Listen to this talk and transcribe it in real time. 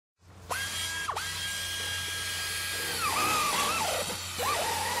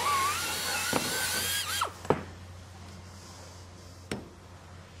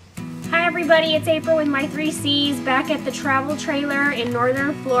everybody, it's April with my 3 C's back at the travel trailer in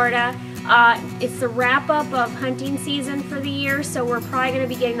northern Florida. It's the wrap up of hunting season for the year, so we're probably going to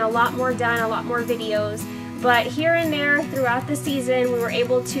be getting a lot more done, a lot more videos. But here and there throughout the season we were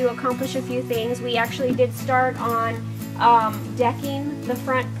able to accomplish a few things. We actually did start on decking the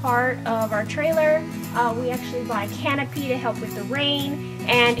front part of our trailer. We actually bought a canopy to help with the rain,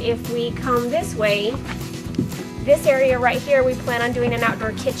 and if we come this way, this area right here, we plan on doing an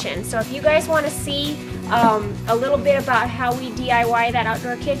outdoor kitchen. So if you guys want to see a little bit about how we DIY that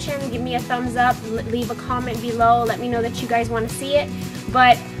outdoor kitchen, give me a thumbs up, leave a comment below, let me know that you guys want to see it.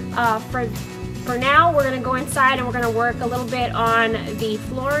 But for now, we're going to go inside and we're going to work a little bit on the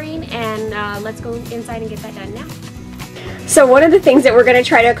flooring, and let's go inside and get that done now. So one of the things that we're going to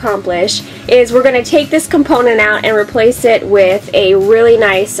try to accomplish is we're going to take this component out and replace it with a really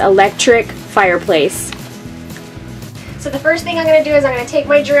nice electric fireplace. So the first thing I'm going to do is I'm going to take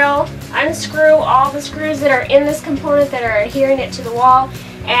my drill, unscrew all the screws that are in this component that are adhering it to the wall,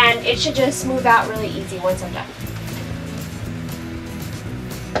 and it should just smooth out really easy once I'm done.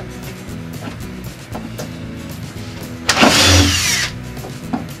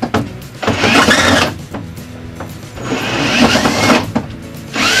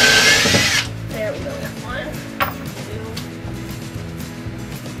 There we go, one, two.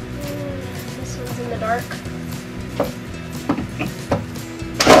 This one's in the dark.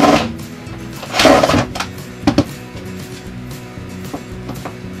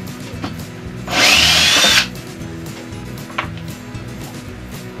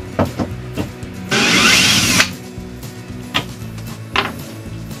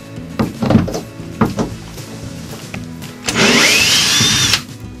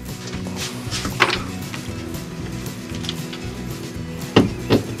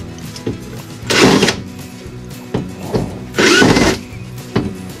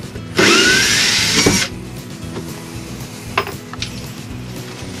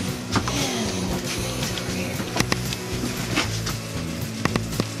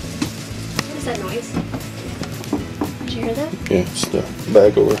 What is that noise? Did you hear that? Yeah, it's the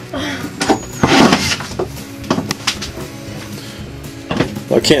Makeover.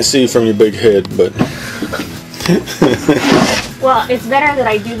 I can't see from your big head, but... Well, it's better that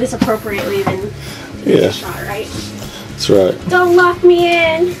I do this appropriately than yeah. shot, right? That's right. Don't lock me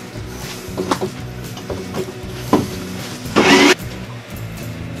in!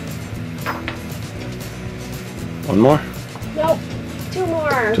 One more? Nope. 2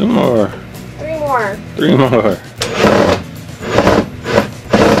 more. 2 more. 3 more. 3 more.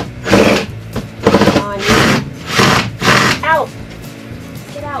 Come on. Out!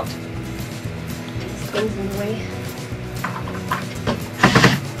 Get out. This thing's in the way.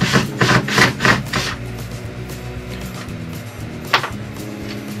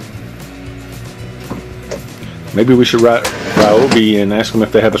 Maybe we should write Ryobi and ask them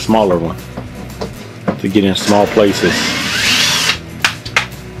if they have a smaller one to get in small places.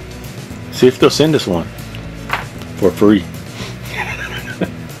 See if they'll send us one for free.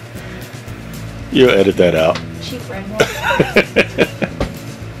 You'll edit that out. Cheap red one.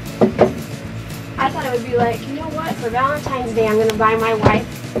 I thought it would be like, you know what, for Valentine's Day I'm going to buy my wife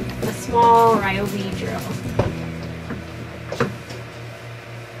a small Ryobi drill.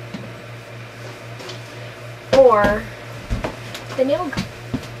 Or the nail gun.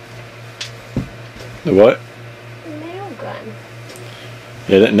 The what? The nail gun.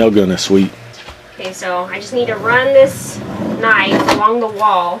 Yeah, that nail gun is sweet. Okay, so I just need to run this knife along the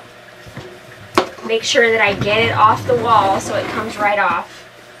wall. Make sure that I get it off the wall so it comes right off.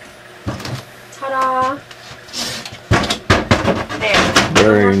 Ta-da! There.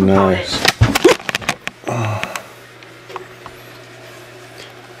 Very nice.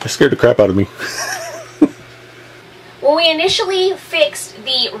 That scared the crap out of me. When we initially fixed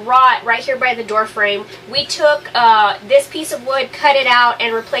the rot right here by the door frame, we took this piece of wood, cut it out,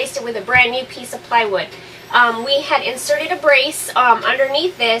 and replaced it with a brand new piece of plywood. We had inserted a brace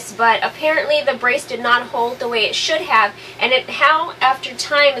underneath this, but apparently the brace did not hold the way it should have, and it now, after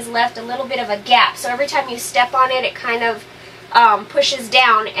time, has left a little bit of a gap. So every time you step on it, it kind of pushes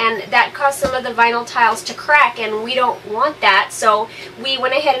down, and that caused some of the vinyl tiles to crack, and we don't want that. So we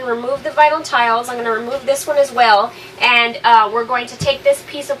went ahead and removed the vinyl tiles. I'm going to remove this one as well, and we're going to take this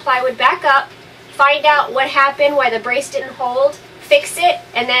piece of plywood back up, find out what happened, why the brace didn't hold, fix it,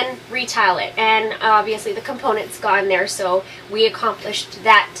 and then retile it. And obviously the component's gone there, so we accomplished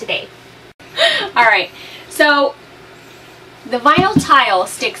that today. Alright, so the vinyl tile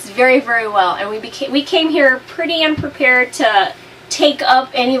sticks very, very well, and we came here pretty unprepared to take up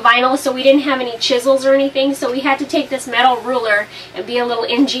any vinyl, so we didn't have any chisels or anything, so we had to take this metal ruler and be a little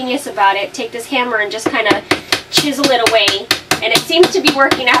ingenious about it, take this hammer and just kind of chisel it away, and it seems to be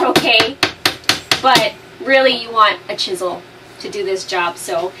working out okay, but really you want a chisel to do this job.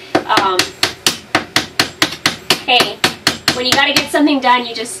 So hey, when you gotta get something done,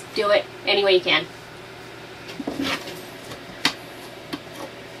 you just do it any way you can.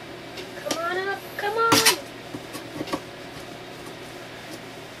 Come on up, come on.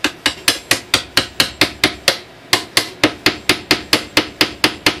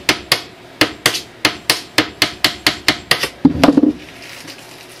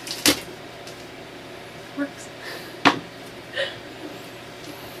 Works.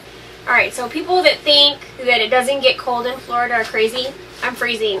 Alright, so people that think that it doesn't get cold in Florida are crazy. I'm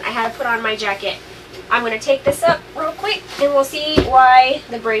freezing. I had to put on my jacket. I'm going to take this up real quick and we'll see why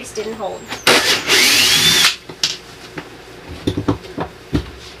the brace didn't hold.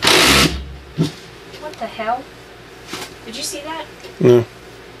 What the hell? Did you see that? No.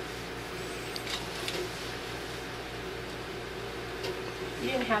 You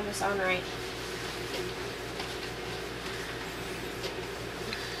didn't have this on right.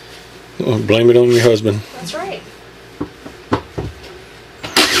 Oh, blame it on your husband. That's right.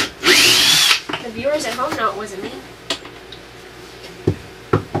 The viewers at home know it wasn't me.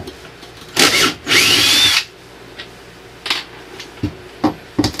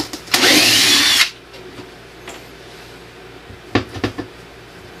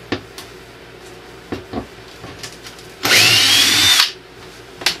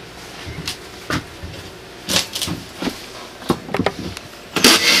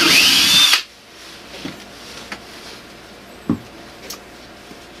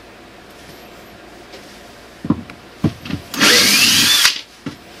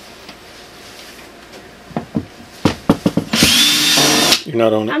 You're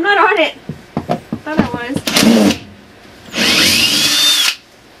not on it? I'm not on it. Thought I was.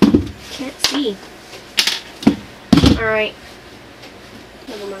 Can't see. Alright.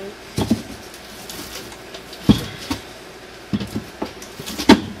 Never mind.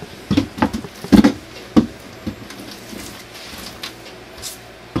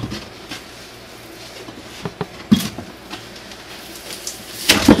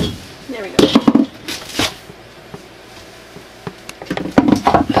 There we go.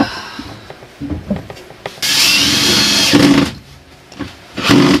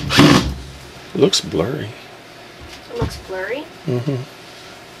 Looks blurry. It looks blurry. Mm-hmm.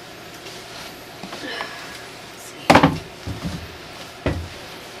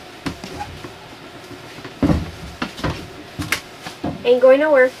 Ain't going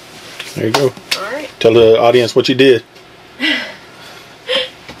nowhere. There you go. Alright. Tell the audience what you did.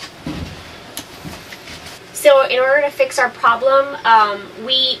 So in order to fix our problem,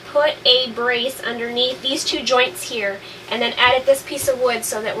 we put a brace underneath these two joints here and then added this piece of wood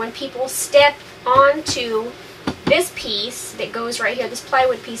so that when people step onto this piece that goes right here, this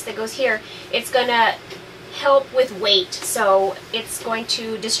plywood piece that goes here, it's going to help with weight. So it's going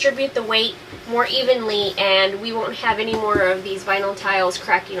to distribute the weight more evenly and we won't have any more of these vinyl tiles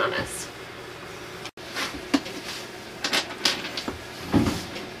cracking on us.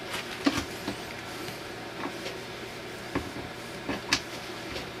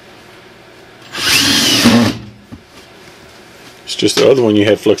 It's just the other one you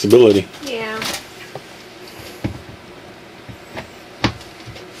had flexibility. Yeah.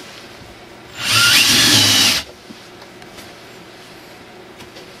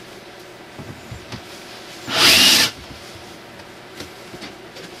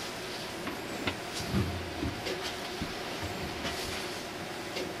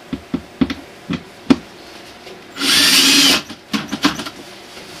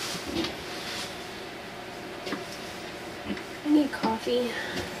 I need coffee.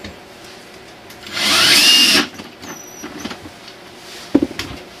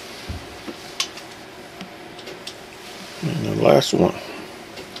 And the last one.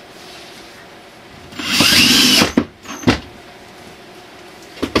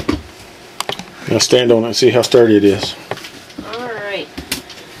 Now stand on it and see how sturdy it is. Alright.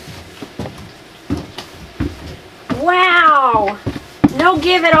 Wow! No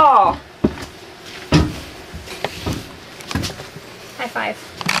give at all. High five.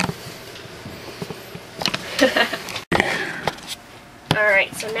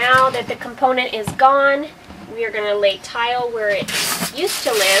 Alright, so now that the component is gone, we are going to lay tile where it used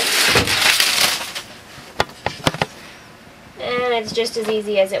to live. And it's just as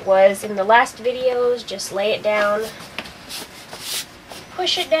easy as it was in the last videos. Just lay it down,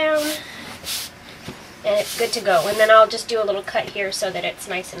 push it down, and it's good to go. And then I'll just do a little cut here so that it's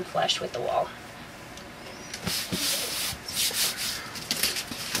nice and flush with the wall.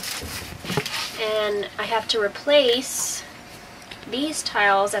 And I have to replace these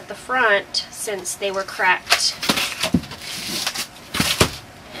tiles at the front since they were cracked.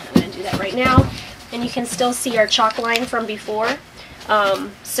 And I'm going to do that right now. And you can still see our chalk line from before.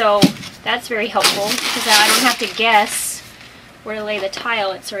 So that's very helpful because I don't have to guess where to lay the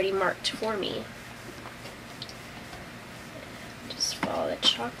tile. It's already marked for me. Just follow the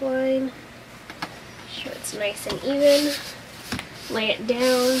chalk line. Make sure it's nice and even. Lay it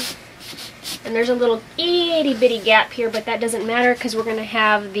down. And there's a little itty bitty gap here, but that doesn't matter because we're going to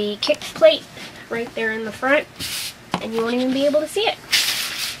have the kick plate right there in the front, and you won't even be able to see it.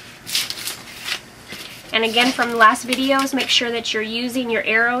 And again, from the last videos, make sure that you're using your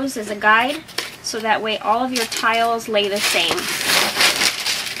arrows as a guide, so that way all of your tiles lay the same.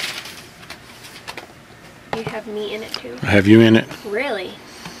 You have me in it too? I have you in it. Really?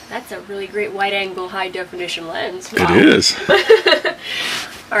 That's a really great wide angle, high definition lens. Wow. It is.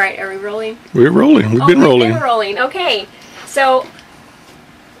 All right, are we rolling? We're rolling. We've been rolling. We've been rolling. Okay. So,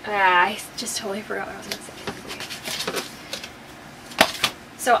 I just totally forgot what I was going to say.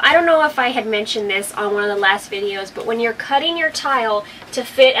 So, I don't know if I had mentioned this on one of the last videos, but when you're cutting your tile to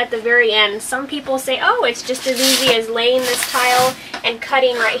fit at the very end, some people say, oh, it's just as easy as laying this tile and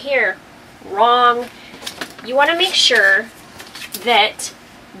cutting right here. Wrong. You want to make sure that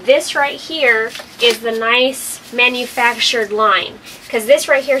this right here is the nice manufactured line, because this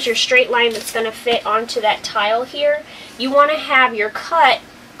right here is your straight line that's going to fit onto that tile here. You want to have your cut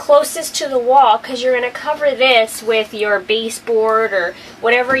closest to the wall because you're going to cover this with your baseboard or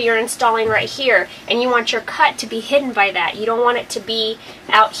whatever you're installing right here, and you want your cut to be hidden by that. You don't want it to be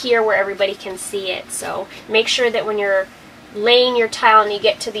out here where everybody can see it. So make sure that when you're laying your tile and you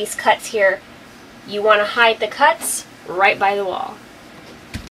get to these cuts here, you want to hide the cuts right by the wall.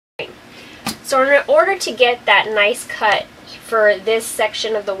 So in order to get that nice cut for this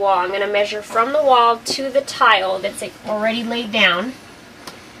section of the wall, I'm going to measure from the wall to the tile that's already laid down.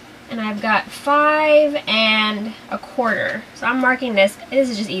 And I've got 5 1/4. So I'm marking this. This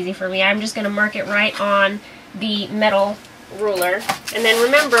is just easy for me. I'm just going to mark it right on the metal ruler. And then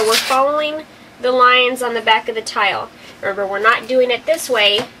remember, we're following the lines on the back of the tile. Remember, we're not doing it this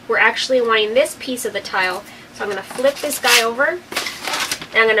way. We're actually wanting this piece of the tile. So I'm going to flip this guy over.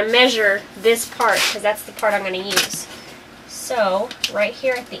 And I'm going to measure this part because that's the part I'm going to use. So, right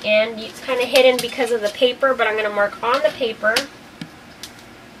here at the end, it's kind of hidden because of the paper, but I'm going to mark on the paper.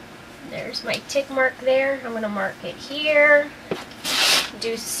 There's my tick mark there. I'm going to mark it here.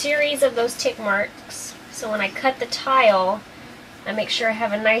 Do a series of those tick marks. So when I cut the tile, I make sure I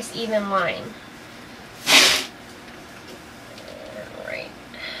have a nice even line. And right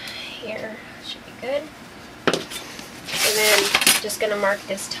here should be good. And then just going to mark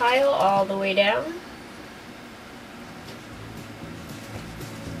this tile all the way down.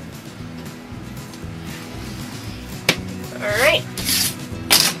 Alright.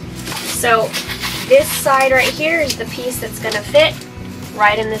 So this side right here is the piece that's going to fit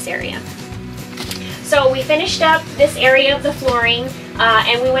right in this area. So we finished up this area of the flooring,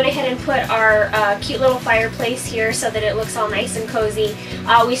 and we went ahead and put our cute little fireplace here so that it looks all nice and cozy.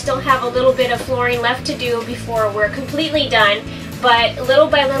 We still have a little bit of flooring left to do before we're completely done, but little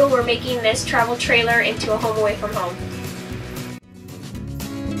by little we're making this travel trailer into a home away from home.